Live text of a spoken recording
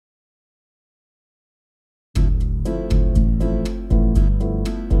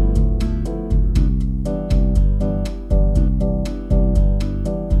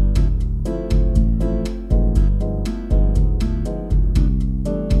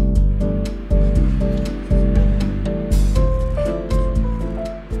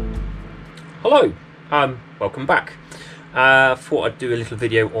Hello, welcome back. Thought I'd do a little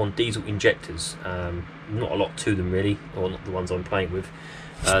video on diesel injectors. Not a lot to them really, or not the ones I'm playing with.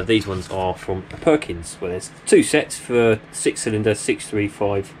 These ones are from Perkins. Well, there's two sets for 6-cylinder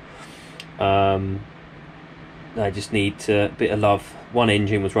 635. They just need a bit of love. One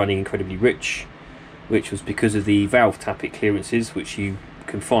engine was running incredibly rich, which was because of the valve tappet clearances, which you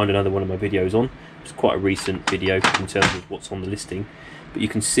can find another one of my videos on. It's quite a recent video in terms of what's on the listing, but you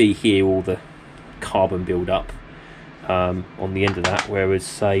can see here all the carbon build up on the end of that, whereas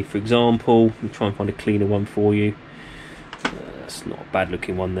say for example, let me try and find a cleaner one for you. That's not a bad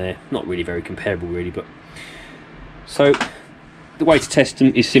looking one there, not really very comparable really. But so the way to test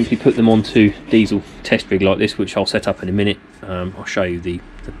them is simply put them onto diesel test rig like this, which I'll set up in a minute. I'll show you the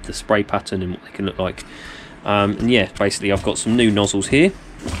spray pattern and what they can look like. And yeah, basically I've got some new nozzles here,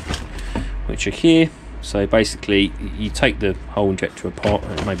 which are here. So basically you take the whole injector apart,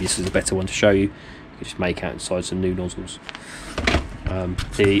 and maybe this is a better one to show you. You can just make out inside some new nozzles.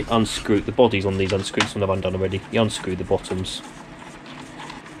 The bodies on these unscrewed, some I've undone already. You unscrew the bottoms,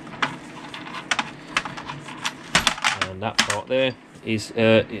 and that part there is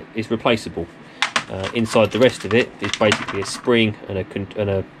replaceable. Inside the rest of it is basically a spring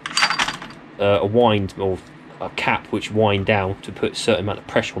and a wind, or a cap which wind down to put a certain amount of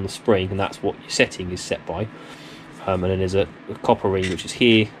pressure on the spring, and that's what your setting is set by. And then there's a copper ring which is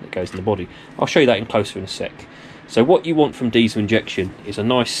here that goes in the body. I'll show you that in closer in a sec. So what you want from diesel injection is a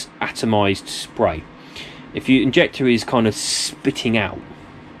nice atomized spray. If your injector is kind of spitting out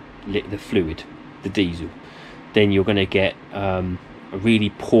the fluid, the diesel, then you're going to get a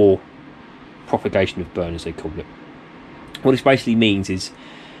really poor propagation of burn, as they call it. What this basically means is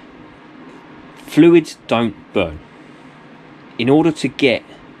fluids don't burn. In order to get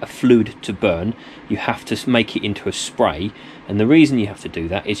a fluid to burn, you have to make it into a spray, and the reason you have to do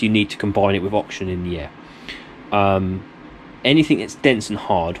that is you need to combine it with oxygen in the air. Anything that's dense and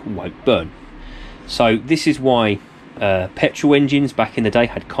hard won't burn. So this is why petrol engines back in the day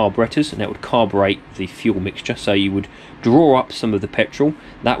had carburetors, and that would carburate the fuel mixture. So you would draw up some of the petrol,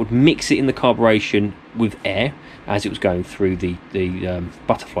 that would mix it in the carburation with air as it was going through the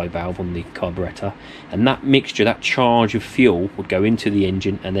butterfly valve on the carburetor, and that mixture, that charge of fuel, would go into the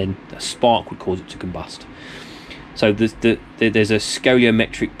engine, and then a spark would cause it to combust. So there's a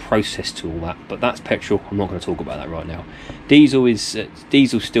scoliometric process to all that, but that's petrol. I'm not going to talk about that right now.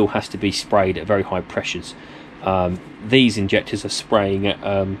 Diesel still has to be sprayed at very high pressures. These injectors are spraying at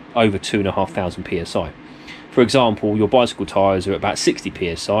over 2,500 psi. For example, your bicycle tyres are at about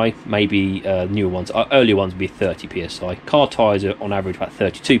 60 psi, maybe newer ones, earlier ones would be 30 psi. Car tyres are on average about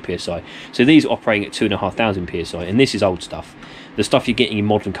 32 psi. So these are operating at 2,500 psi, and this is old stuff. The stuff you're getting in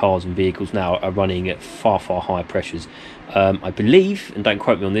modern cars and vehicles now are running at far higher pressures. I believe, and don't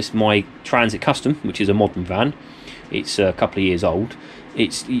quote me on this, my Transit Custom, which is a modern van, it's a couple of years old,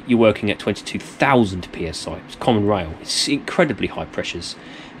 you're working at 22,000 psi. It's common rail. It's incredibly high pressures,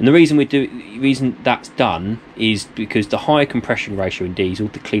 and the reason that's done is because the higher compression ratio in diesel,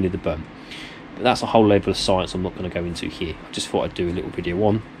 the cleaner the burn. But that's a whole level of science I'm not going to go into here. I just thought I'd do a little video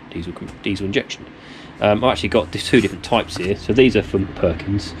on diesel injection. I've actually got two different types here. So these are from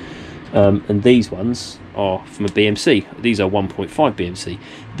Perkins, and these ones are from a BMC. These are 1.5 BMC.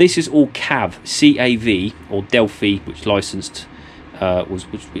 This is all CAV, or Delphi, which licensed.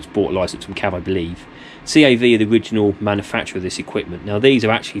 Which bought a license from CAV, I believe. CAV are the original manufacturer of this equipment. Now these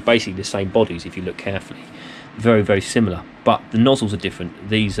are actually basically the same bodies if you look carefully, very similar, but the nozzles are different.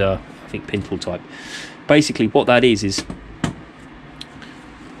 These are, I think, pintle type. Basically what that is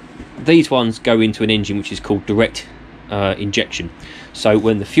these ones go into an engine which is called direct injection. So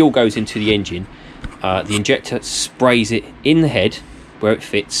when the fuel goes into the engine, the injector sprays it in the head where it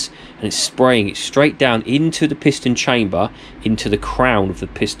fits, and it's spraying it straight down into the piston chamber, into the crown of the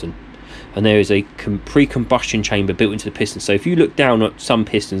piston. And there is a pre-combustion chamber built into the piston. So if you look down at some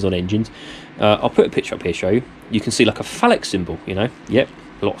pistons on engines, I'll put a picture up here to show you. You can see like a phallic symbol, you know. Yep,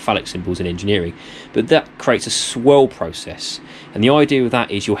 a lot of phallic symbols in engineering. But that creates a swirl process. And the idea of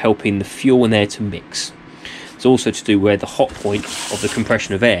that is you're helping the fuel and air to mix. It's also to do where the hot point of the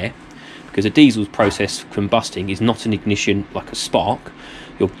compression of air, because a diesel's process combusting is not an ignition like a spark.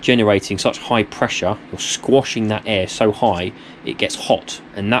 You're generating such high pressure, you're squashing that air so high it gets hot,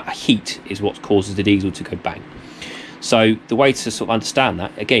 and that heat is what causes the diesel to go bang. So the way to sort of understand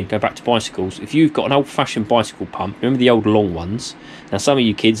that, again, go back to bicycles. If you've got an old-fashioned bicycle pump, remember the old long ones? Now some of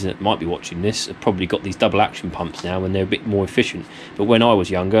you kids that might be watching this have probably got these double action pumps now, and they're a bit more efficient. But when I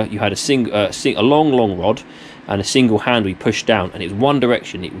was younger, you had a long rod and a single handle you push down, and it was one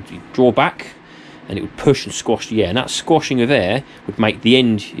direction. It would draw back, and it would push and squash the air, and that squashing of air would make the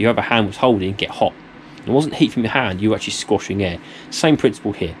end your other hand was holding get hot. It wasn't heat from your hand, you were actually squashing air. Same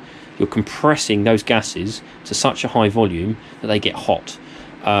principle here. You're compressing those gases to such a high volume that they get hot.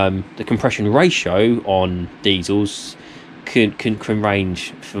 The compression ratio on diesels can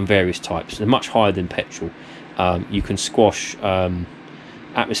range from various types. They're much higher than petrol. You can squash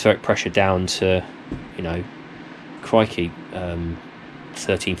atmospheric pressure down to, you know, crikey,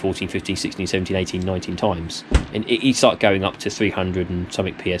 13, 14, 15, 16, 17, 18, 19 times, and you start going up to 300 and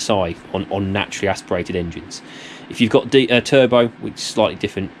something psi on naturally aspirated engines. If you've got turbo, which is slightly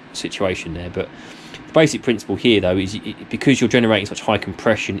different situation there, but the basic principle here though is because you're generating such high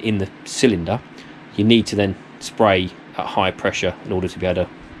compression in the cylinder, you need to then spray at high pressure in order to be able to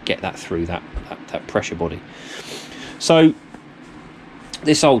get that through that pressure body. So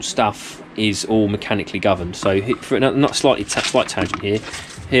this old stuff is all mechanically governed. So for not slight tangent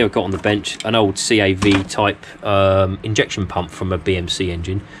here I've got on the bench an old CAV type injection pump from a BMC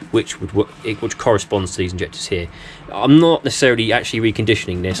engine, which corresponds to these injectors here. I'm not necessarily actually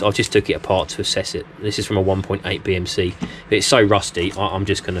reconditioning this, I just took it apart to assess it. This is from a 1.8 BMC. It's so rusty, I'm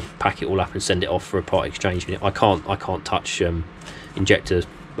just going to pack it all up and send it off for a part exchange unit. I can't touch injector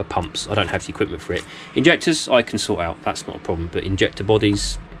pumps, I don't have the equipment for it. Injectors I can sort out, that's not a problem, but injector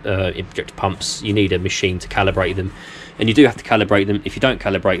bodies, injector pumps, you need a machine to calibrate them, and you do have to calibrate them. If you don't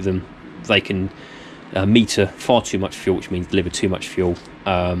calibrate them, they can meter far too much fuel, which means deliver too much fuel,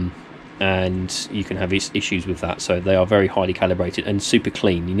 and you can have issues with that. So they are very highly calibrated and super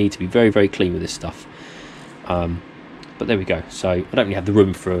clean. You need to be very, very clean with this stuff. But there we go. So I don't really have the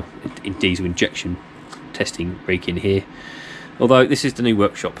room for a diesel injection testing rig in here, although this is the new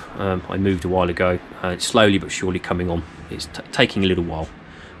workshop. I moved a while ago. It's slowly but surely coming on. It's taking a little while.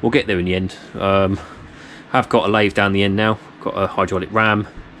 We'll get there in the end. I've got a lathe down the end now. Got a hydraulic ram,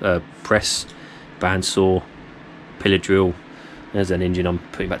 press, bandsaw, pillar drill. There's an engine I'm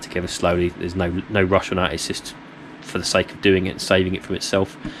putting back together slowly. There's no rush on that. It's just for the sake of doing it and saving it from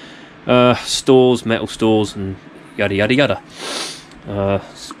itself. Stores, metal stores, and yada yada yada.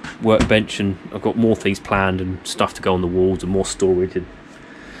 Workbench, and I've got more things planned and stuff to go on the walls and more storage and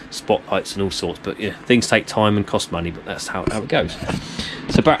spotlights and all sorts. But yeah, things take time and cost money, but that's how it goes.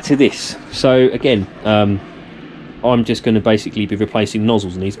 So back to this. So again, I'm just going to basically be replacing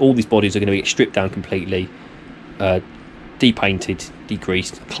nozzles in these. All these bodies are going to be stripped down completely, depainted,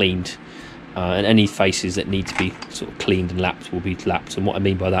 degreased, cleaned, and any faces that need to be sort of cleaned and lapped will be lapped. And what I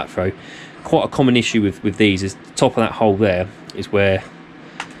mean by that, though, quite a common issue with these is the top of that hole there is where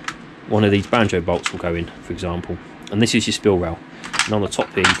one of these banjo bolts will go in, for example, and this is your spill rail, and on the top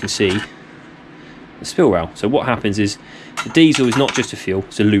here you can see the spill rail. So what happens is the diesel is not just a fuel,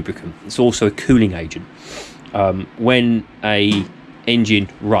 it's a lubricant, it's also a cooling agent. When a engine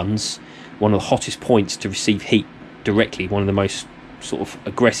runs, one of the hottest points to receive heat directly, one of the most sort of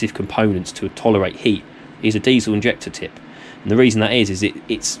aggressive components to tolerate heat, is a diesel injector tip. And the reason that is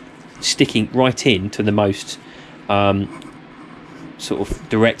it's sticking right into the most sort of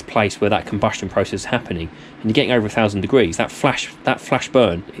direct place where that combustion process is happening, and you're getting over 1,000 degrees. That flash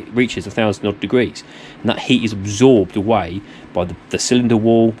burn, it reaches 1,000 odd degrees, and that heat is absorbed away by the cylinder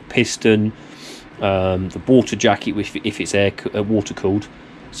wall, piston, the water jacket if it's water cooled.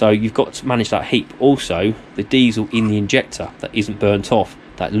 So you've got to manage that heat. Also, the diesel in the injector that isn't burnt off,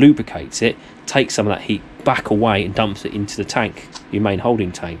 that lubricates it, takes some of that heat back away and dumps it into the tank, your main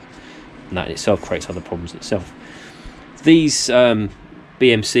holding tank, and that in itself creates other problems in itself. These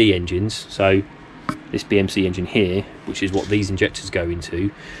BMC engines, so this BMC engine here, which is what these injectors go into,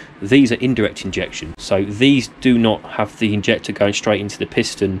 these are indirect injection. So these do not have the injector going straight into the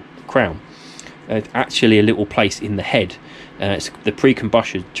piston crown. It's actually a little place in the head. It's the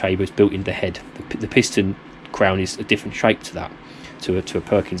pre-combustion chamber is built in the head. The piston crown is a different shape to that, to a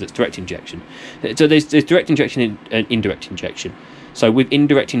Perkins. It's direct injection. So there's direct injection and indirect injection. So with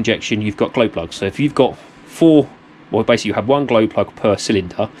indirect injection, you've got glow plugs. So if you've got well, basically you have one glow plug per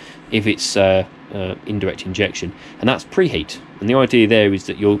cylinder if it's indirect injection, and that's preheat. And the idea there is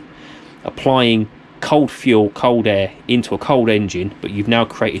that you're applying cold fuel, cold air into a cold engine, but you've now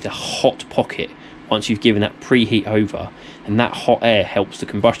created a hot pocket once you've given that preheat over, and that hot air helps the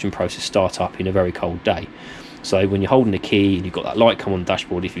combustion process start up in a very cold day. So when you're holding the key and you've got that light come on the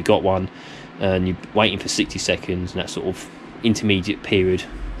dashboard, if you've got one, and you're waiting for 60 seconds and that sort of intermediate period,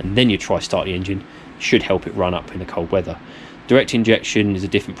 and then you try start the engine, should help it run up in the cold weather. Direct injection is a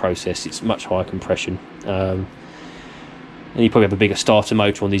different process. It's much higher compression, and you probably have a bigger starter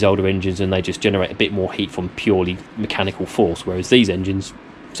motor on these older engines, and they just generate a bit more heat from purely mechanical force, whereas these engines,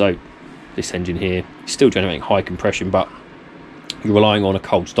 so this engine here, is still generating high compression, but you're relying on a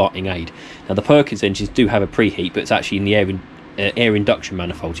cold starting aid. Now the Perkins engines do have a preheat, but it's actually in the air induction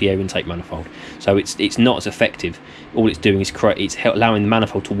manifold, the air intake manifold, so it's not as effective. All it's doing is allowing the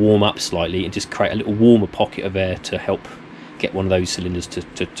manifold to warm up slightly and just create a little warmer pocket of air to help get one of those cylinders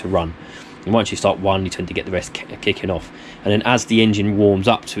to run. And once you start one, you tend to get the rest kicking off, and then as the engine warms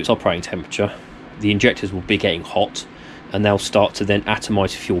up to its operating temperature, the injectors will be getting hot, and they'll start to then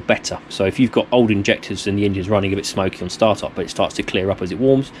atomize fuel better. So if you've got old injectors and the engine's running a bit smoky on startup, but it starts to clear up as it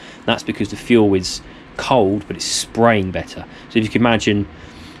warms, that's because the fuel is cold, but it's spraying better. So if you can imagine,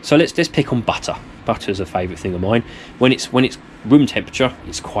 so let's pick on butter. Butter is a favourite thing of mine. When it's room temperature,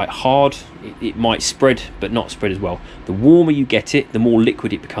 it's quite hard. It might spread, but not spread as well. The warmer you get it, the more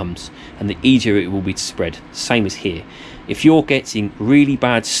liquid it becomes, and the easier it will be to spread. Same as here. If you're getting really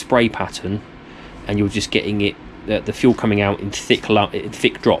bad spray pattern, and you're just getting it, the fuel coming out in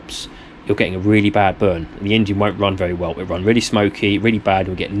thick drops, you're getting a really bad burn, and the engine won't run very well. It'll run really smoky, really bad, and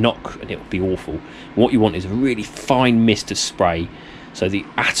you'll get knock, and it'll be awful. What you want is a really fine mist of spray, so the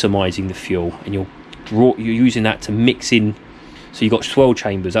atomizing the fuel, and you're using that to mix in. So you've got swirl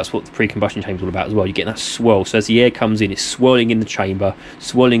chambers. That's what the pre-combustion chamber is all about as well. You get that swirl, so as the air comes in, it's swirling in the chamber,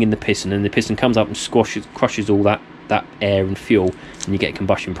 swirling in the piston, and the piston comes up and crushes all that air and fuel, and you get a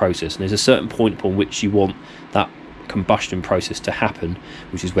combustion process. And there's a certain point upon which you want that combustion process to happen,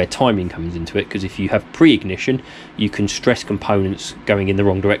 which is where timing comes into it, because if you have pre-ignition, you can stress components going in the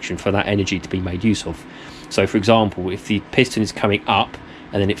wrong direction for that energy to be made use of. So for example, if the piston is coming up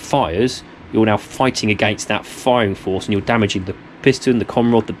and then it fires, you're now fighting against that firing force, and you're damaging the piston, the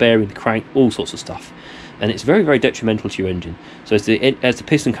conrod, the bearing, the crank, all sorts of stuff, and it's very, very detrimental to your engine. So as the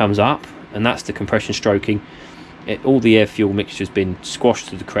piston comes up, and that's the compression stroking, all the air fuel mixture has been squashed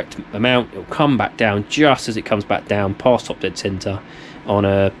to the correct amount. It'll come back down just as it comes back down past top dead center. On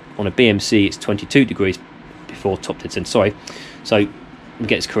a BMC, it's 22 degrees before top dead center. Sorry, so we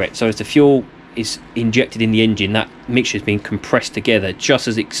get this correct. So as the fuel is injected in the engine, that mixture is being compressed together. Just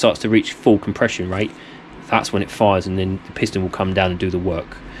as it starts to reach full compression rate, that's when it fires, and then the piston will come down and do the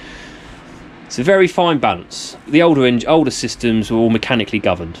work. It's a very fine balance. The older systems were all mechanically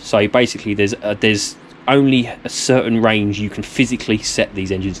governed. So basically, there's only a certain range you can physically set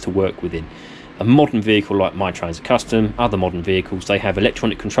these engines to work within. A modern vehicle like my Transit Custom, other modern vehicles, they have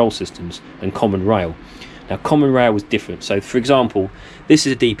electronic control systems and common rail. Now common rail was different. So for example, this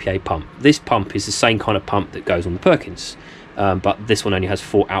is a DPA pump. This pump is the same kind of pump that goes on the Perkins, but this one only has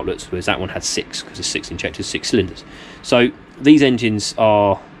 4 outlets, whereas that one had 6, because there's 6 injectors, 6 cylinders. So these engines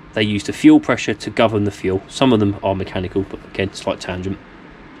they use the fuel pressure to govern the fuel. Some of them are mechanical, but again, slight tangent.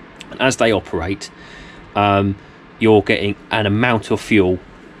 And as they operate, you're getting an amount of fuel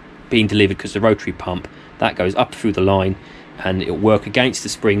being delivered, because the rotary pump that goes up through the line, and it'll work against the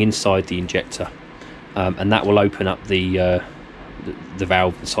spring inside the injector, and that will open up the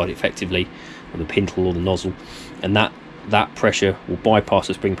valve inside effectively, or the pintle or the nozzle, and that pressure will bypass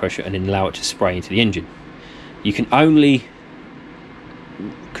the spring pressure and then allow it to spray into the engine. You can only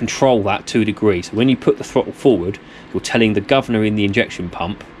control that to a degree. So when you put the throttle forward, you're telling the governor in the injection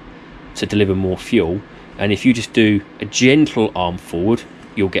pump to deliver more fuel, and if you just do a gentle arm forward,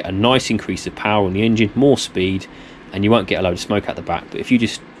 you'll get a nice increase of power on the engine, more speed, and you won't get a load of smoke out the back. But if you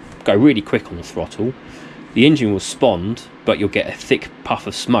just go really quick on the throttle, the engine will respond, but you'll get a thick puff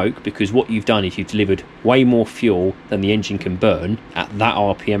of smoke, because what you've done is you've delivered way more fuel than the engine can burn at that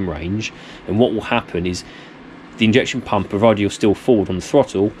RPM range. And what will happen is the injection pump, provided you're still forward on the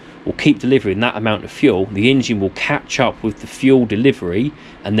throttle, will keep delivering that amount of fuel. The engine will catch up with the fuel delivery,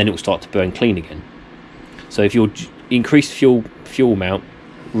 and then it will start to burn clean again. So if you increase fuel amount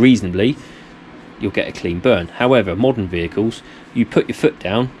reasonably, you'll get a clean burn. However, modern vehicles, you put your foot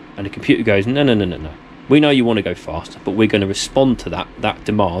down and the computer goes, no, we know you want to go faster, but we're going to respond to that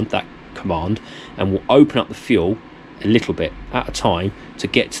demand, that command, and we'll open up the fuel a little bit at a time to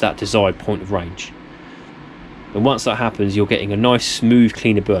get to that desired point of range. And once that happens, you're getting a nice smooth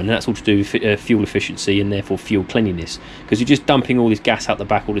cleaner burn, and that's all to do with fuel efficiency and therefore fuel cleanliness, because you're just dumping all this gas out the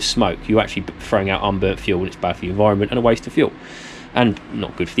back, all this smoke. You're actually throwing out unburnt fuel, and it's bad for the environment and a waste of fuel, and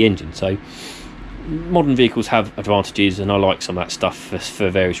not good for the engine. So modern vehicles have advantages, and I like some of that stuff for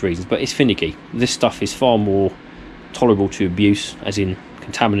various reasons, but it's finicky. This stuff is far more tolerable to abuse, as in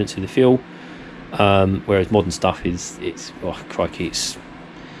contaminants in the fuel, whereas modern stuff it's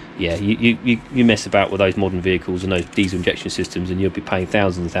yeah, you mess about with those modern vehicles and those diesel injection systems, and you'll be paying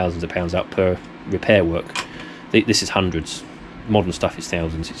thousands and thousands of pounds out per repair work. This is hundreds. Modern stuff is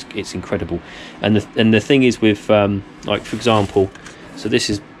thousands. It's incredible. And the thing is with like for example, so this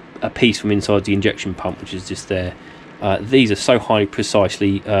is a piece from inside the injection pump, which is just there. These are so highly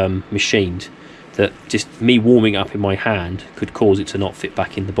precisely machined that just me warming up in my hand could cause it to not fit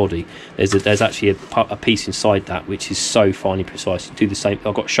back in the body. There's actually a piece inside that which is so finely precise. You do the same.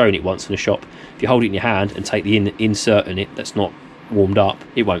 I got shown it once in a shop. If you hold it in your hand and take the insert in it that's not warmed up,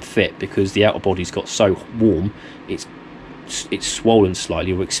 it won't fit, because the outer body's got so warm, it's swollen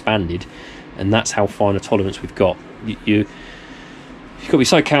slightly or expanded, and that's how fine a tolerance we've got. You've got to be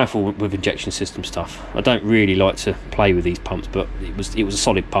so careful with injection system stuff. I don't really like to play with these pumps, but it was a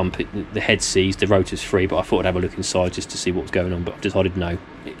solid pump. The head's seized, the rotor's free, but I thought I'd have a look inside just to see what was going on, but I decided no,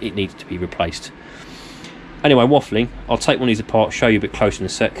 it needed to be replaced. Anyway, waffling, I'll take one of these apart, show you a bit closer in a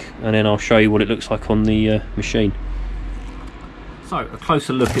sec, and then I'll show you what it looks like on the machine. So, a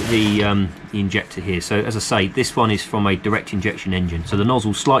closer look at the injector here. So, as I say, this one is from a direct injection engine. So the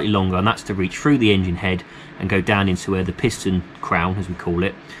nozzle's slightly longer, and that's to reach through the engine head and go down into where the piston crown, as we call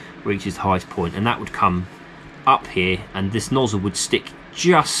it, reaches the highest point. And that would come up here, and this nozzle would stick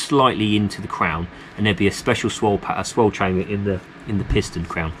just slightly into the crown, and there'd be a special swirl chamber in the piston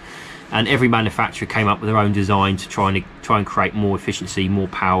crown. And every manufacturer came up with their own design to try and create more efficiency, more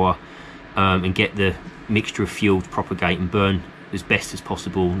power, and get the mixture of fuel to propagate and burn as best as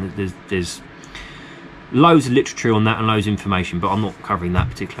possible. There's loads of literature on that and loads of information, but I'm not covering that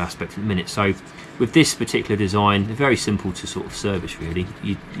particular aspect at the minute. So with this particular design, they're very simple to sort of service really.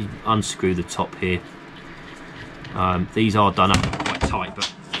 You unscrew the top here. These are done up quite tight,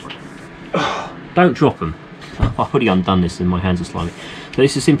 but don't drop them. I've already undone this and my hands are slimy. So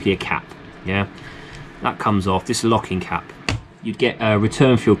this is simply a cap, yeah? That comes off. This is a locking cap. You'd get a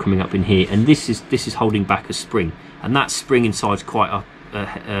return fuel coming up in here, and this is holding back a spring, and that spring inside is quite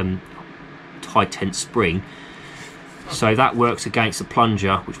a high tense spring, so that works against the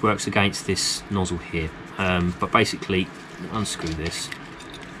plunger, which works against this nozzle here. But basically, unscrew this.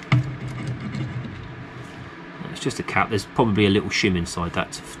 It's just a cap. There's probably a little shim inside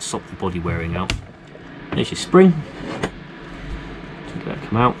that to stop the body wearing out. There's your spring. Take that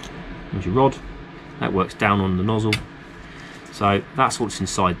come out. There's your rod. That works down on the nozzle. So that's what's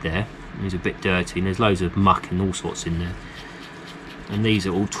inside there. It's a bit dirty, and there's loads of muck and all sorts in there. And these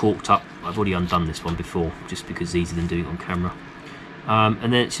are all torqued up. I've already undone this one before, just because it's easier than doing it on camera.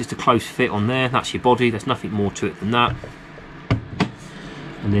 And then it's just a close fit on there. That's your body. There's nothing more to it than that.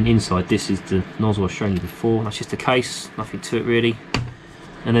 And then inside this is the nozzle I've shown you before. That's just a case, nothing to it really.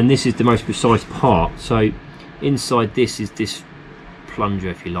 And then this is the most precise part. So inside this is this plunger,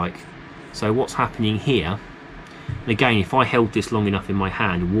 if you like. So what's happening here, and again, if I held this long enough in my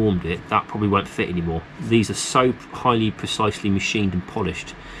hand and warmed it, that probably won't fit anymore. These are so highly precisely machined and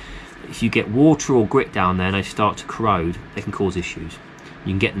polished. If you get water or grit down there and they start to corrode, they can cause issues.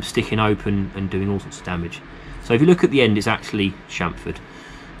 You can get them sticking open and doing all sorts of damage. So if you look at the end, it's actually chamfered.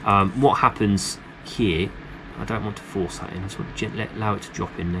 What happens here, I don't want to force that in, I just want to gently allow it to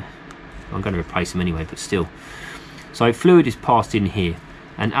drop in there. I'm going to replace them anyway, but still. So fluid is passed in here,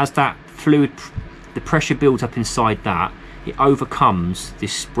 and as that fluid, the pressure builds up inside that, it overcomes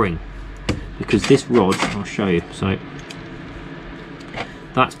this spring, because this rod, I'll show you, so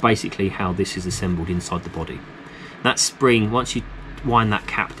that's basically how this is assembled inside the body. That spring, once you wind that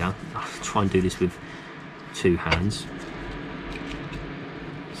cap down, I'll try and do this with two hands.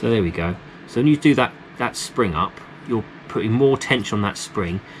 So there we go. So when you do that spring up, you're putting more tension on that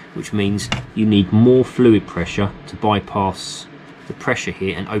spring, which means you need more fluid pressure to bypass the pressure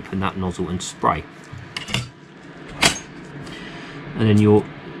here and open that nozzle and spray. And then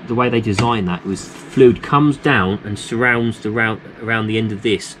the way they design that was fluid comes down and surrounds around the end of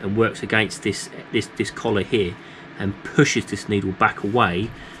this and works against this collar here and pushes this needle back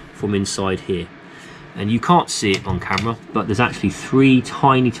away from inside here. And you can't see it on camera, but there's actually 3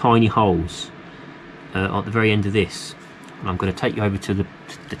 tiny holes at the very end of this. And I'm going to take you over to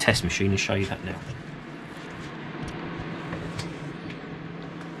the test machine and show you that now.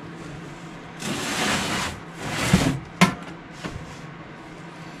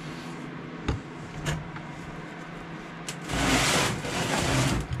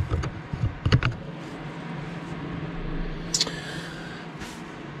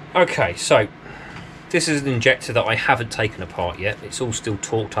 Okay, so this is an injector that I haven't taken apart yet. It's all still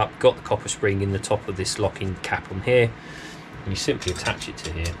torqued up, got the copper spring in the top of this locking cap on here, and you simply attach it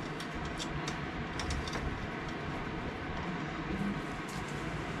to here.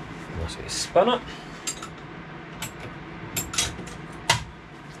 Once it's spun up,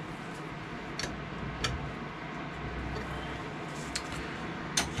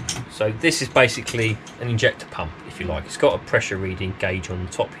 so this is basically an injector pump, if you like. It's got a pressure reading gauge on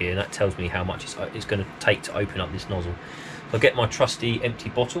the top here, and that tells me how much it's going to take to open up this nozzle. I'll get my trusty empty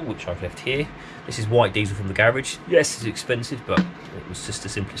bottle, which I've left here. This is white diesel from the garage. Yes, it's expensive, but it was just the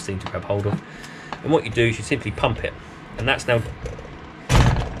simplest thing to grab hold of. And what you do is you simply pump it, and that's now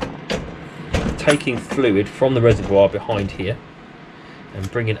taking fluid from the reservoir behind here and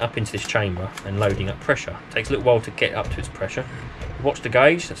bringing it up into this chamber and loading up pressure. It takes a little while to get up to its pressure. Watch the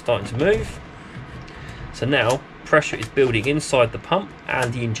gauge, that's starting to move. So now pressure is building inside the pump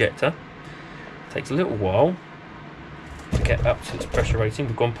and the injector. It takes a little while to get up to its pressure rating.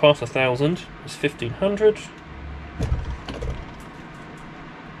 We've gone past 1,000, it's 1,500,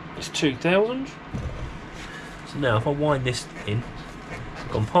 it's 2,000. So now if I wind this in,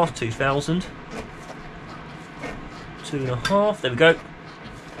 I've gone past 2,000, 2.5, there we go.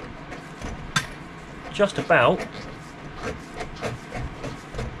 Just about,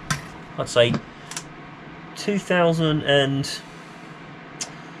 I'd say 2,000 and,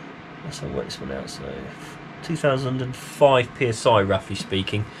 let's work this one out, so 2005 psi roughly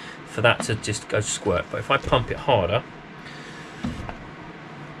speaking, for that to just go squirt. But if I pump it harder,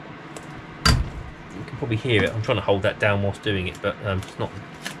 you can probably hear it. I'm trying to hold that down whilst doing it, but it's not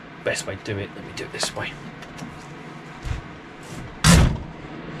the best way to do it. Let me do it this way.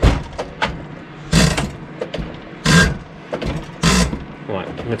 Right,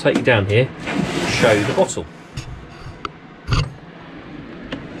 I'm going to take you down here and show you the bottle.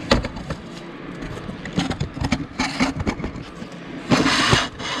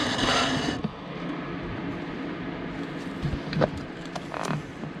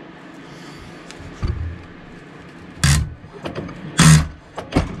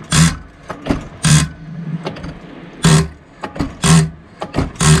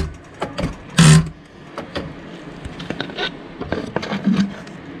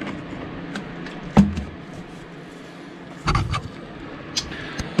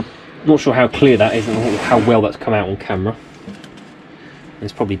 Not sure how clear that is and how well that's come out on camera.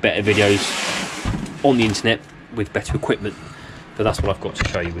 There's probably better videos on the internet with better equipment, but that's what I've got to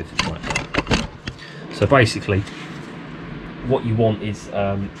show you with. Right. So basically, what you want is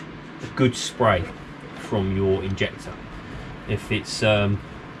a good spray from your injector. If it's the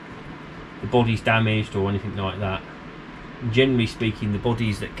body's damaged or anything like that, generally speaking, the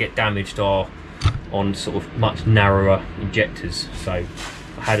bodies that get damaged are on sort of much narrower injectors. So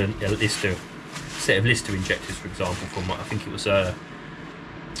I had a set of Lister injectors, for example, from I think it was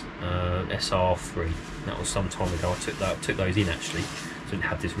SR3. That was some time ago. I took those in actually. So I didn't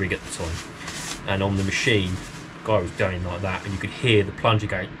have this rig at the time. And on the machine, the guy was going like that, and you could hear the plunger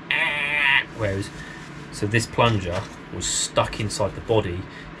going. Aah! Whereas, so this plunger was stuck inside the body,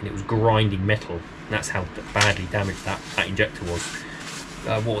 and it was grinding metal. And that's how badly damaged that injector was.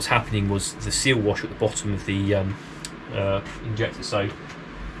 What was happening was the seal wash at the bottom of the injector. So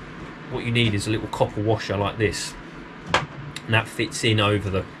what you need is a little copper washer like this, and that fits in over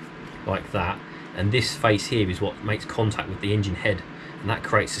the like that, and this face here is what makes contact with the engine head, and that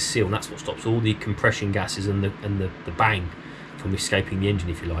creates a seal, and that's what stops all the compression gases and the bang from escaping the engine,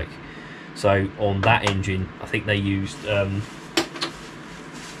 if you like. So on that engine, I think they used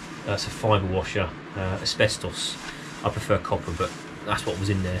that's a fibre washer, asbestos. I prefer copper, but that's what was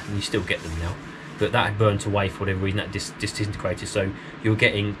in there, and you still get them now. But that had burnt away for whatever reason, that disintegrated, so you were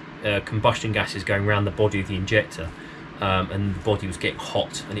getting combustion gases going around the body of the injector, and the body was getting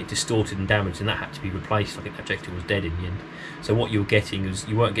hot, and it distorted and damaged, and that had to be replaced. I think that injector was dead in the end. So what you were getting is,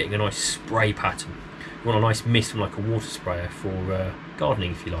 you weren't getting a nice spray pattern. You want a nice mist from like a water sprayer for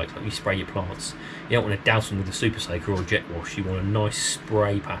gardening, if you like you spray your plants. You don't want to douse them with a super soaker or a jet wash. You want a nice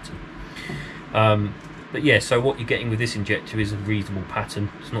spray pattern. But yeah, so what you're getting with this injector is a reasonable pattern.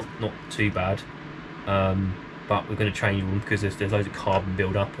 It's not too bad. But we're going to change them because there's loads of carbon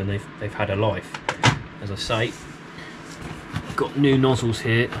build up, and they've had a life. As I say, I've got new nozzles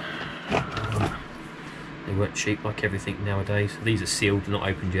here. They weren't cheap like everything nowadays. These are sealed, not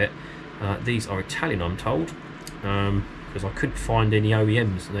opened yet. These are Italian, I'm told, because I couldn't find any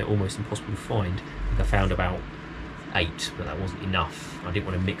OEMs, and they're almost impossible to find. I found about 8, but that wasn't enough. I didn't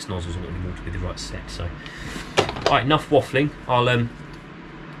want to mix nozzles, I wanted them all to be the right set. So, alright, enough waffling. I'll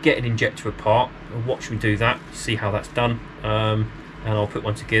get an injector apart, and watch me do that, see how that's done, and I'll put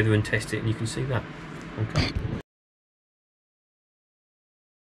one together and test it, and you can see that. Okay.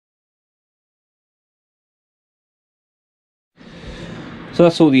 So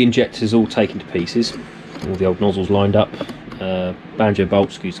that's all the injectors all taken to pieces, all the old nozzles lined up, banjo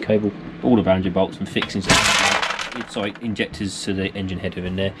bolts, screws, cable, all the banjo bolts and fixings. Sorry, injectors to the engine header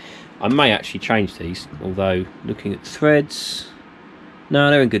in there. I may actually change these, although looking at threads, no,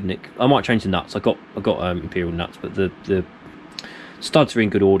 they're in good nick. I might change the nuts. I got Imperial nuts, but the studs are in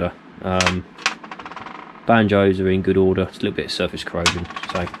good order. Banjos are in good order. It's a little bit of surface corrosion.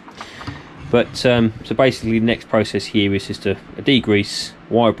 So basically the next process here is just a degrease,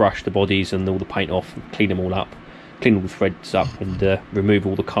 wire brush the bodies and all the paint off, clean them all up, clean all the threads up, and remove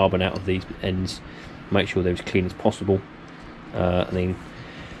all the carbon out of these ends. Make sure they're as clean as possible. And then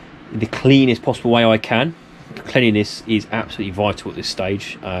the cleanest possible way I can. Cleanliness is absolutely vital at this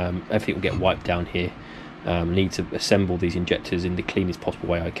stage. Everything will get wiped down here. Need to assemble these injectors in the cleanest possible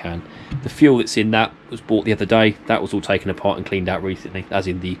way I can. The fuel that's in that was bought the other day. That was all taken apart and cleaned out recently, as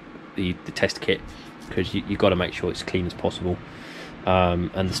in the test kit, because you've got to make sure it's clean as possible.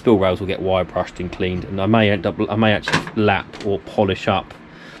 And the spill rails will get wire brushed and cleaned, and I may actually lap or polish up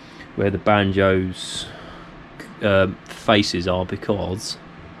where the banjo's faces are, because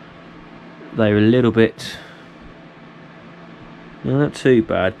they're a little bit, not too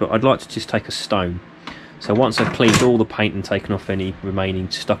bad, but I'd like to just take a stone. So once I've cleaned all the paint and taken off any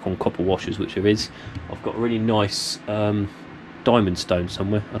remaining stuck on copper washers, which there is, I've got a really nice diamond stone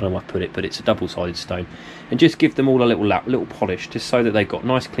somewhere. I don't know where I put it, but it's a double-sided stone, and just give them all a little lap, little polish, just so that they've got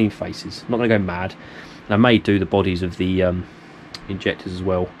nice clean faces. I'm not going to go mad. And I may do the bodies of the injectors as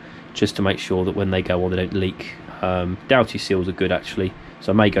well, just to make sure that when they go on they don't leak. Doughty seals are good actually,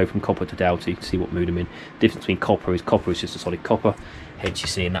 so I may go from copper to Doughty to see what mood I'm in. The difference between copper is just a solid copper, hence you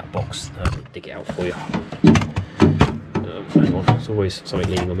see in that box. Dig it out for you. Hang on, there's always something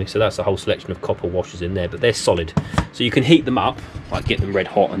leaning on me. So that's a whole selection of copper washers in there, but they're solid, so you can heat them up, like get them red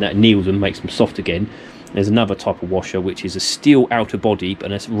hot, and that anneals them, makes them soft again. There's another type of washer which is a steel outer body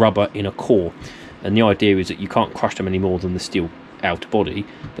but it's rubber in a core, and the idea is that you can't crush them any more than the steel outer body,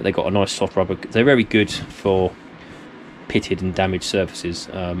 but they've got a nice soft rubber. They're very good for pitted and damaged surfaces,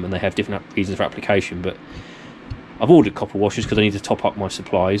 and they have different reasons for application, but I've ordered copper washers because I need to top up my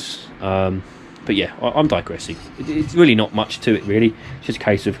supplies. But yeah, I'm digressing. It's really not much to it really. It's just a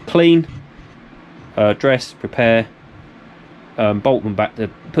case of clean, dress, prepare, bolt them back,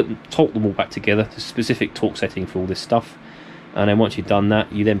 torque them all back together. There's a specific torque setting for all this stuff, and then once you've done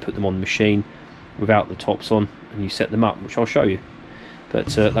that, you then put them on the machine without the tops on, and you set them up, which I'll show you. But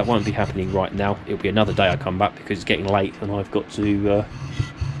that won't be happening right now. It'll be another day I come back, because it's getting late and I've got to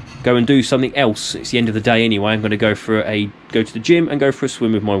go and do something else. It's the end of the day anyway. I'm going to go to the gym and go for a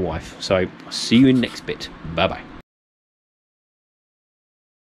swim with my wife. So I'll see you in the next bit. Bye bye.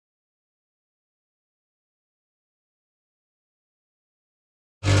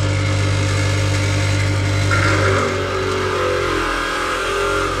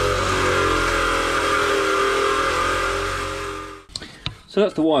 So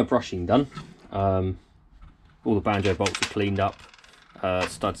that's the wire brushing done. All the banjo bolts are cleaned up.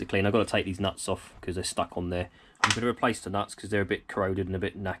 Studs are clean. I've got to take these nuts off because they're stuck on there. I'm going to replace the nuts because they're a bit corroded and a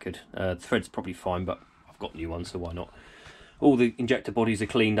bit knackered. The thread's probably fine, but I've got new ones, so why not? All the injector bodies are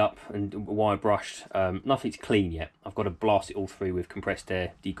cleaned up and wire brushed. Nothing's clean yet. I've got to blast it all through with compressed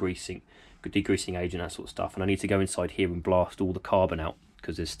air, degreasing agent, that sort of stuff. And I need to go inside here and blast all the carbon out,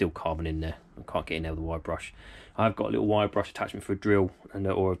 because there's still carbon in there. I can't get in there with a wire brush. I've got a little wire brush attachment for a drill, and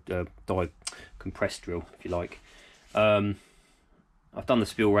or a compressed drill, if you like. I've done the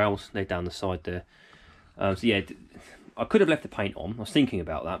spill rails, they're down the side there. So yeah, I could have left the paint on. I was thinking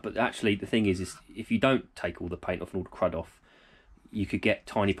about that, but actually the thing is if you don't take all the paint off and all the crud off, you could get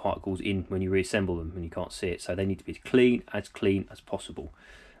tiny particles in when you reassemble them and you can't see it. So they need to be clean as possible.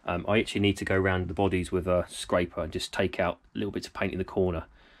 I actually need to go around the bodies with a scraper and just take out little bits of paint in the corner,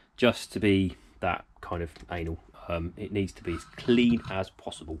 just to be that kind of anal. It needs to be as clean as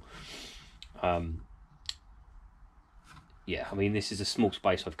possible. Yeah, I mean, this is a small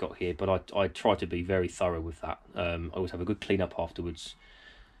space I've got here, but I try to be very thorough with that. I always have a good clean up afterwards,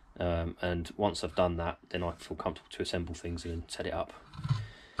 and once I've done that, then I feel comfortable to assemble things and set it up.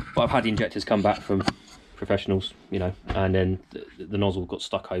 But I've had the injectors come back from professionals, you know, and then the nozzle got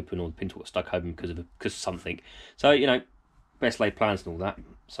stuck open, or the pintle got stuck open because of something. So, you know, best laid plans and all that.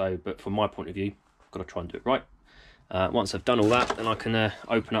 So, but from my point of view, I've got to try and do it right. Once I've done all that, then I can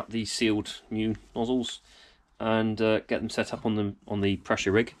open up these sealed new nozzles and get them set up on the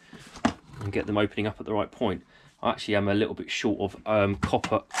pressure rig and get them opening up at the right point. I actually am a little bit short of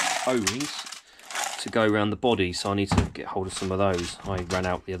copper O-rings to go around the body, so I need to get hold of some of those. I ran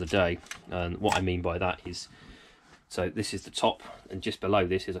out the other day, and what I mean by that is, so this is the top, and just below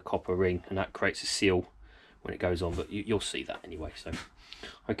this is a copper ring, and that creates a seal when it goes on, but you'll see that anyway. So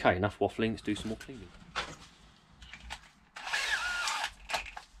okay, enough waffling, let's do some more cleaning.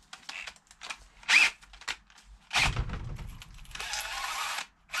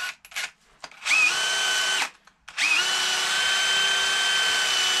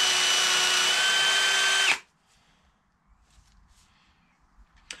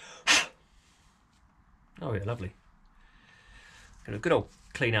 Oh yeah, lovely. Got a good old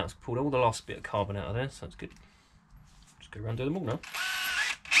clean out, pulled all the last bit of carbon out of there, so that's good. Just go around and do them all now.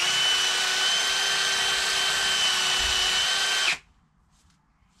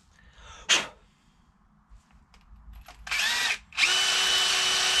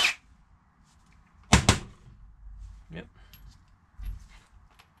 Yep.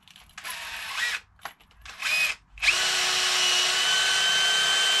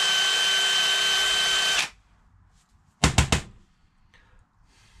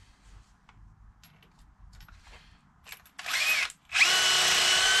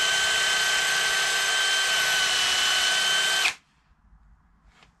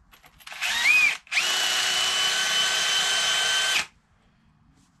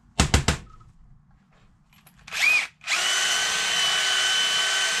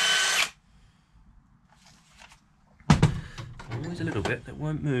 Always a little bit that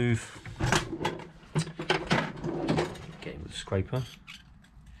won't move. Get in with the scraper.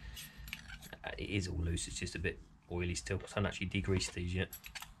 It is all loose, it's just a bit oily still. I haven't actually degreased these yet.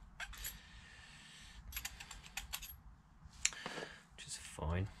 Which is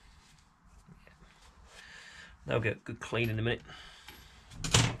fine. Yeah. They'll get a good clean in a minute.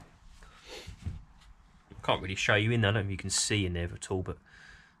 I can't really show you in there, I don't know if you can see in there at all, but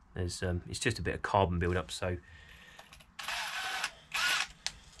there's it's just a bit of carbon build up, so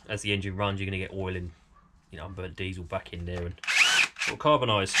as the engine runs, you're going to get oil and, you know, unburnt diesel back in there and it'll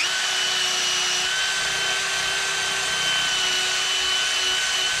carbonise.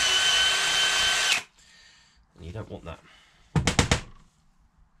 And you don't want that.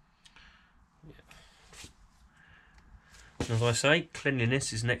 Yeah. As I say,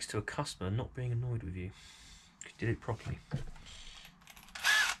 cleanliness is next to a customer not being annoyed with you. You did it properly.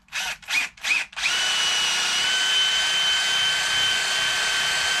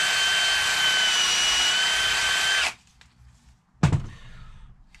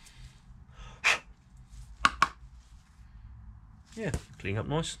 Yeah, cleaning up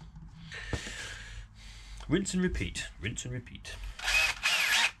nice. Rinse and repeat, rinse and repeat.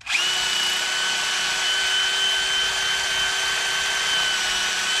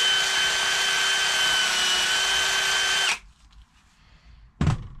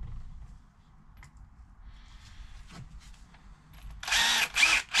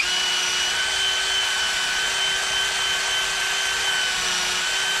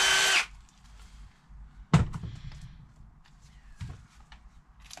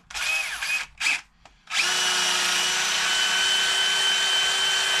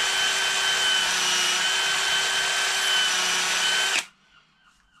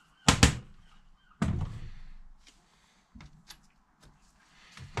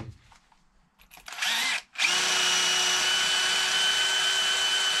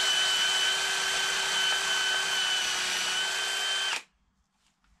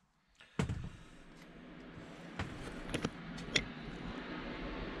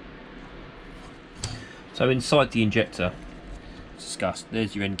 So inside the injector, as discussed,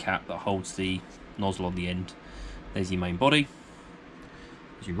 there's your end cap that holds the nozzle on the end. There's your main body.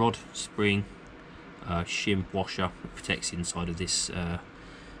 There's your rod, spring, shim, washer that protects the inside of this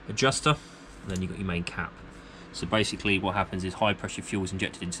adjuster. And then you've got your main cap. So basically what happens is high pressure fuel is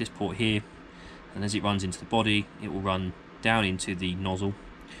injected into this port here, and as it runs into the body, it will run down into the nozzle.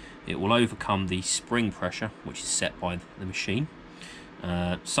 It will overcome the spring pressure, which is set by the machine.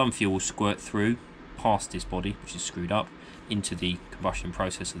 Some fuel will squirt through past this body, which is screwed up, into the combustion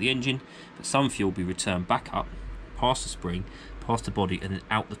process of the engine, but some fuel will be returned back up past the spring, past the body, and then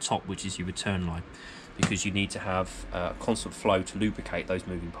out the top, which is your return line, because you need to have constant flow to lubricate those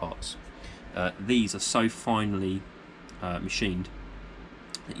moving parts. These are so finely machined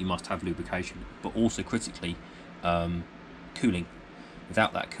that you must have lubrication, but also critically cooling.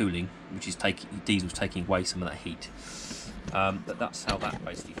 Without that cooling, which is diesel's taking away some of that heat, but that's how that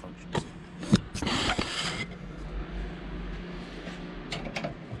basically functions.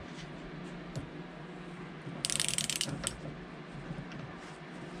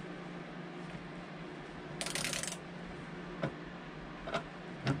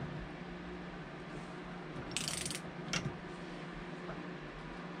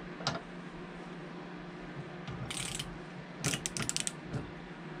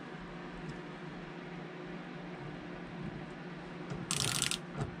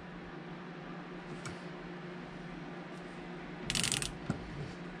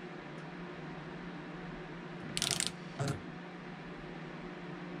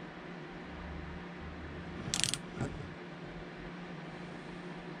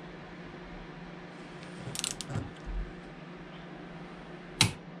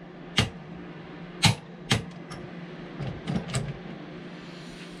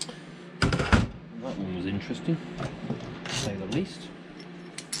 interesting, to say the least.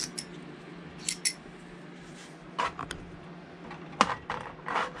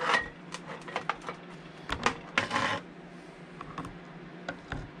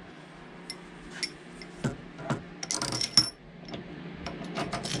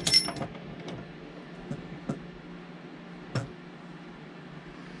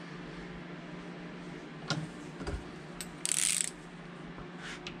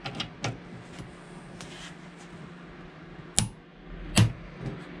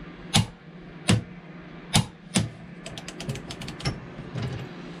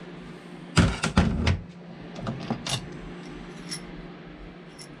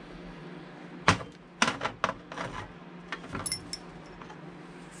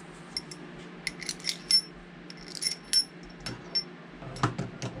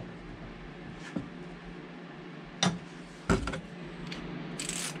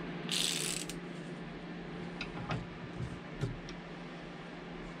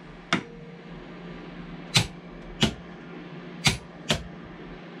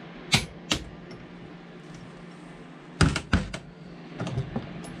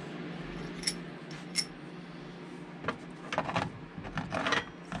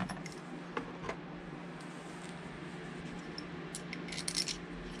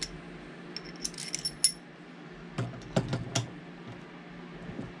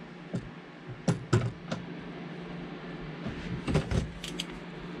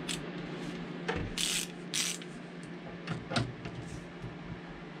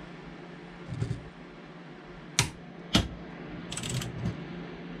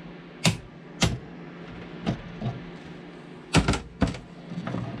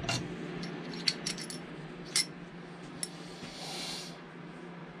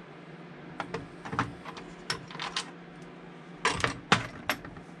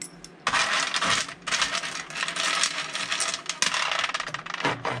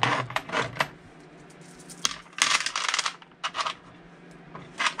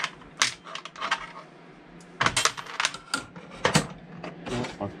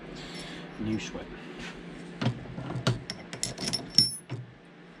 New sweat.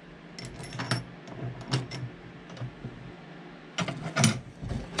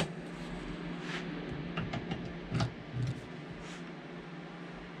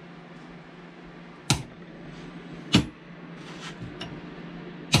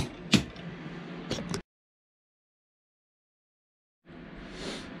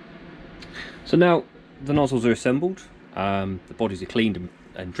 So now the nozzles are assembled, the bodies are cleaned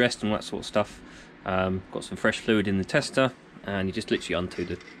and dressed and all that sort of stuff. Got some fresh fluid in the tester, and you just literally undo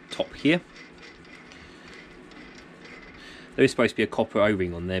the top here. There is supposed to be a copper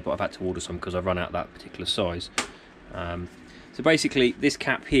O-ring on there, but I've had to order some because I've run out that particular size. So basically this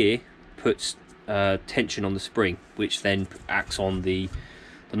cap here puts tension on the spring, which then acts on the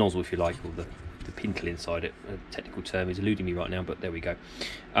nozzle, if you like, or the pintle inside it. A technical term is eluding me right now, but there we go.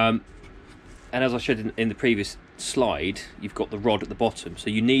 And as I showed in the previous slide, you've got the rod at the bottom, so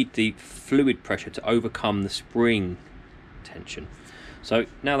you need the fluid pressure to overcome the spring tension. So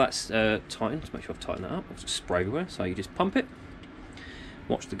now that's tightened, let's make sure I've tightened that up. I'll just spray everywhere. So you just pump it,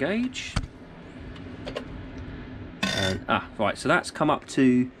 watch the gauge, and right, so that's come up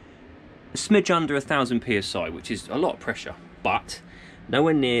to a smidge under 1000 psi, which is a lot of pressure, but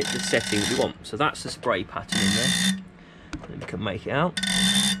nowhere near the setting we want. So that's the spray pattern in there. Then we can make it out.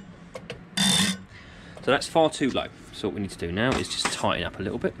 So that's far too low. So what we need to do now is just tighten up a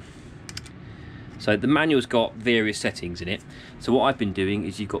little bit. So the manual's got various settings in it. So what I've been doing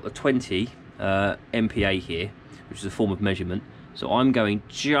is you've got the 20 MPa here, which is a form of measurement. So I'm going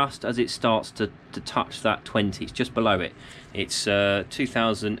just as it starts to touch that 20. It's just below it. It's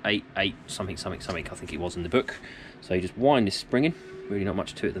 2008 something, I think it was in the book. So you just wind this spring in. Really not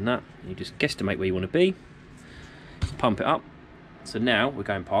much to it than that. You just guesstimate where you want to be. Pump it up. So now we're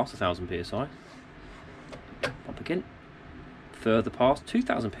going past 1000 psi. Pump again, further past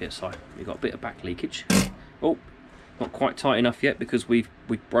 2000 psi. We've got a bit of back leakage. Oh, not quite tight enough yet because we've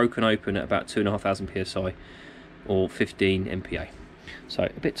broken open at about 2500 psi or 15 MPa. So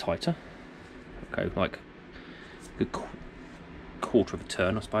a bit tighter. Go like a good quarter of a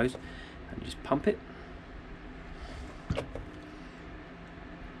turn, I suppose, and just pump it.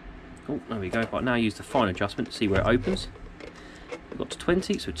 Oh, there we go. Right, now use the fine adjustment to see where it opens. We've got to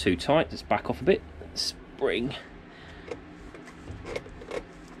 20, so too tight. Let's back off a bit. Spring.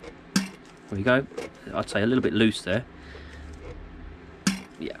 There we go. I'd say a little bit loose there.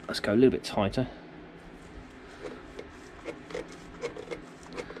 Yeah, let's go a little bit tighter.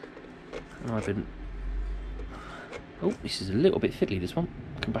 And I've been... Oh, this is a little bit fiddly, this one.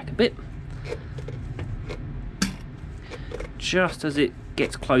 Come back a bit. just as it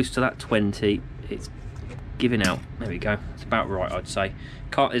gets close to that 20, it's giving out. There we go. It's about right, I'd say.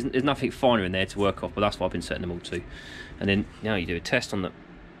 There's nothing finer in there to work off, but that's what I've been setting them all to. And then now you do a test on the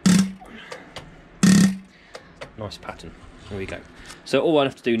nice pattern. There we go. So all I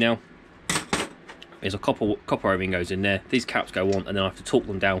have to do now is a copper O-ring goes in there. These caps go on, and then I have to torque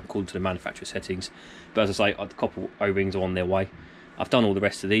them down according to the manufacturer settings. But as I say, the copper O-rings are on their way. I've done all the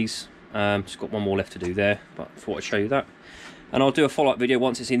rest of these. Just got one more left to do there, but I thought I'd show you that. And I'll do a follow-up video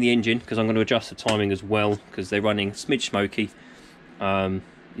once it's in the engine, because I'm going to adjust the timing as well, because they're running a smidge smoky. The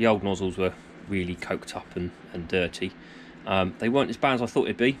old nozzles were really coked up and dirty. They weren't as bad as I thought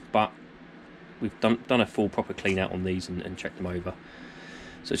it'd be, but we've done a full proper clean out on these and checked them over.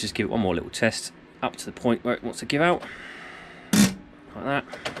 So let's just give it one more little test up to the point where it wants to give out, like that.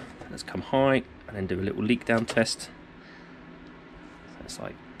 Let's come high and then do a little leak down test. So it's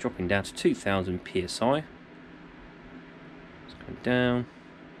like dropping down to 2000 psi. It's going down.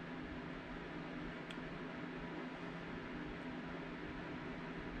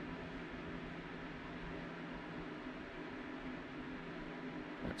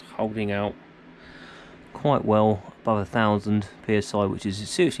 That's holding out quite well above 1000 psi, which is a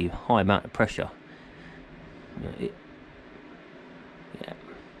seriously high amount of pressure. Yeah,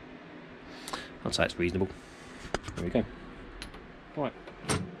 I'd say it's reasonable. There we go. Right.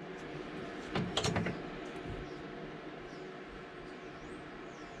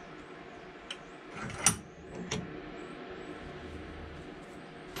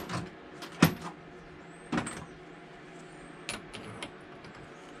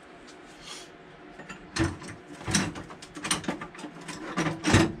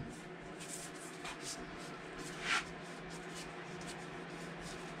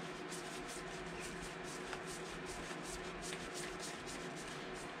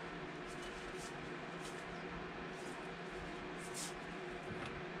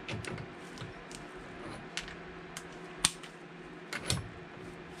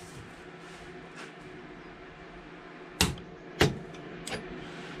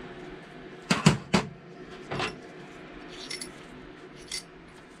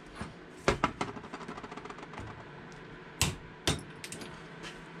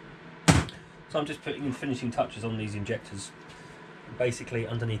 So I'm just putting in finishing touches on these injectors. Basically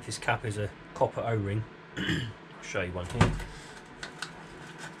underneath this cap is a copper O-ring. I'll show you one here.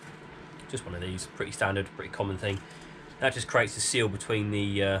 Just one of these, pretty standard, pretty common thing. That just creates a seal between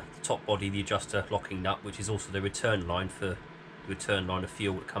the top body, the adjuster locking nut, which is also the return line for the return line of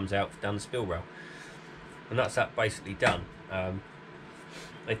fuel that comes out down the spill rail. And that's that basically done.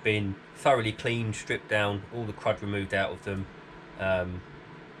 They've been thoroughly cleaned, stripped down, all the crud removed out of them.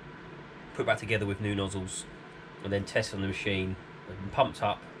 Put back together with new nozzles, and then test on the machine and pumped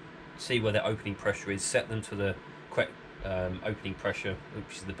up, see where their opening pressure is, set them to the correct opening pressure,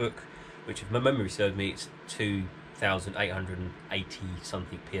 which is the book, which if my memory serves me, it's 2880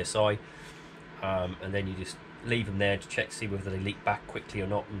 something psi, and then you just leave them there to check, see whether they leak back quickly or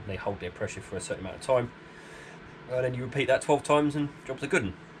not, and they hold their pressure for a certain amount of time, and then you repeat that 12 times and job's a good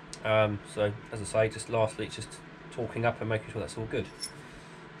one. So as I say, just lastly, it's just torquing up and making sure that's all good.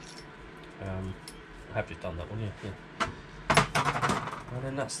 I have just done that one, yeah. And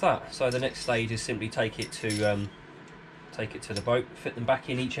then that's that. So the next stage is simply take it to the boat, fit them back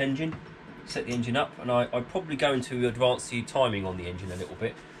in each engine, set the engine up, and I'm probably going to advance the timing on the engine a little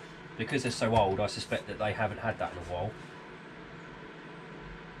bit, because they're so old. I suspect that they haven't had that in a while,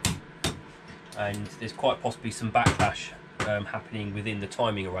 and there's quite possibly some backlash happening within the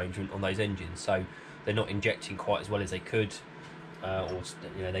timing arrangement on those engines, so they're not injecting quite as well as they could, or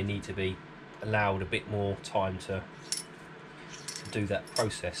they need to be allowed a bit more time to do that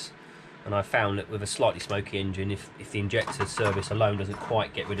process. And I found that with a slightly smoky engine, if the injector service alone doesn't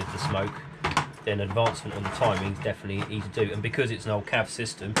quite get rid of the smoke, then advancement on the timing is definitely easy to do. And because it's an old CAV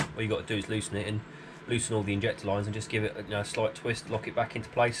system, all you got to do is loosen it and loosen all the injector lines and just give it a slight twist, lock it back into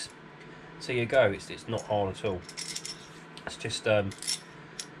place. So you go. It's not hard at all. It's just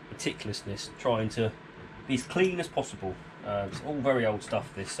meticulousness, trying to be as clean as possible. It's all very old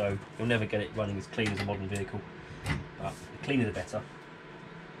stuff, this, so you'll never get it running as clean as a modern vehicle, but the cleaner the better.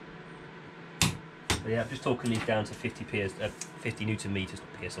 But yeah, I'm just talking these down to 50 Newton meters, not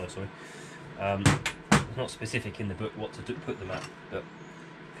PSI, sorry. It's not specific in the book what to put them at, but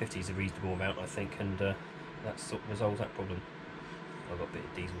 50 is a reasonable amount, I think, and that sort of resolves that problem. I've got a bit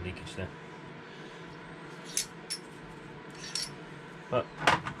of diesel leakage there. But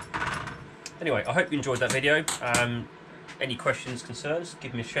anyway, I hope you enjoyed that video. Any questions, concerns,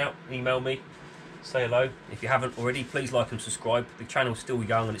 give me a shout, email me, say hello. If you haven't already, please like and subscribe. The channel's still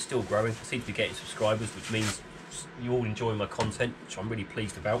young and it's still growing. I seem to be getting subscribers, which means you all enjoy my content, which I'm really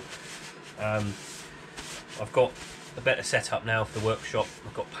pleased about. I've got a better setup now for the workshop.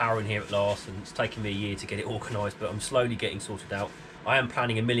 I've got power in here at last, and it's taken me a year to get it organised, but I'm slowly getting sorted out. I am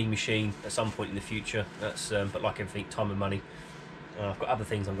planning a milling machine at some point in the future. That's but like everything, time and money. I've got other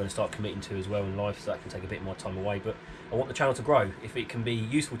things I'm going to start committing to as well in life, so that can take a bit more time away. But I want the channel to grow. If it can be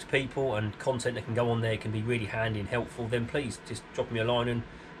useful to people and content that can go on there can be really handy and helpful, then please just drop me a line and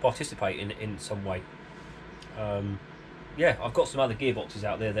participate in some way. Yeah, I've got some other gearboxes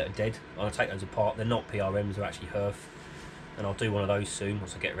out there that are dead. I'm going to take those apart. They're not PRMs, they're actually Herf, and I'll do one of those soon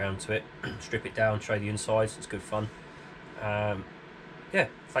once I get around to it. Strip it down, show the insides. It's good fun. Yeah,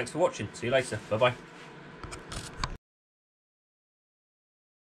 thanks for watching. See you later. Bye bye.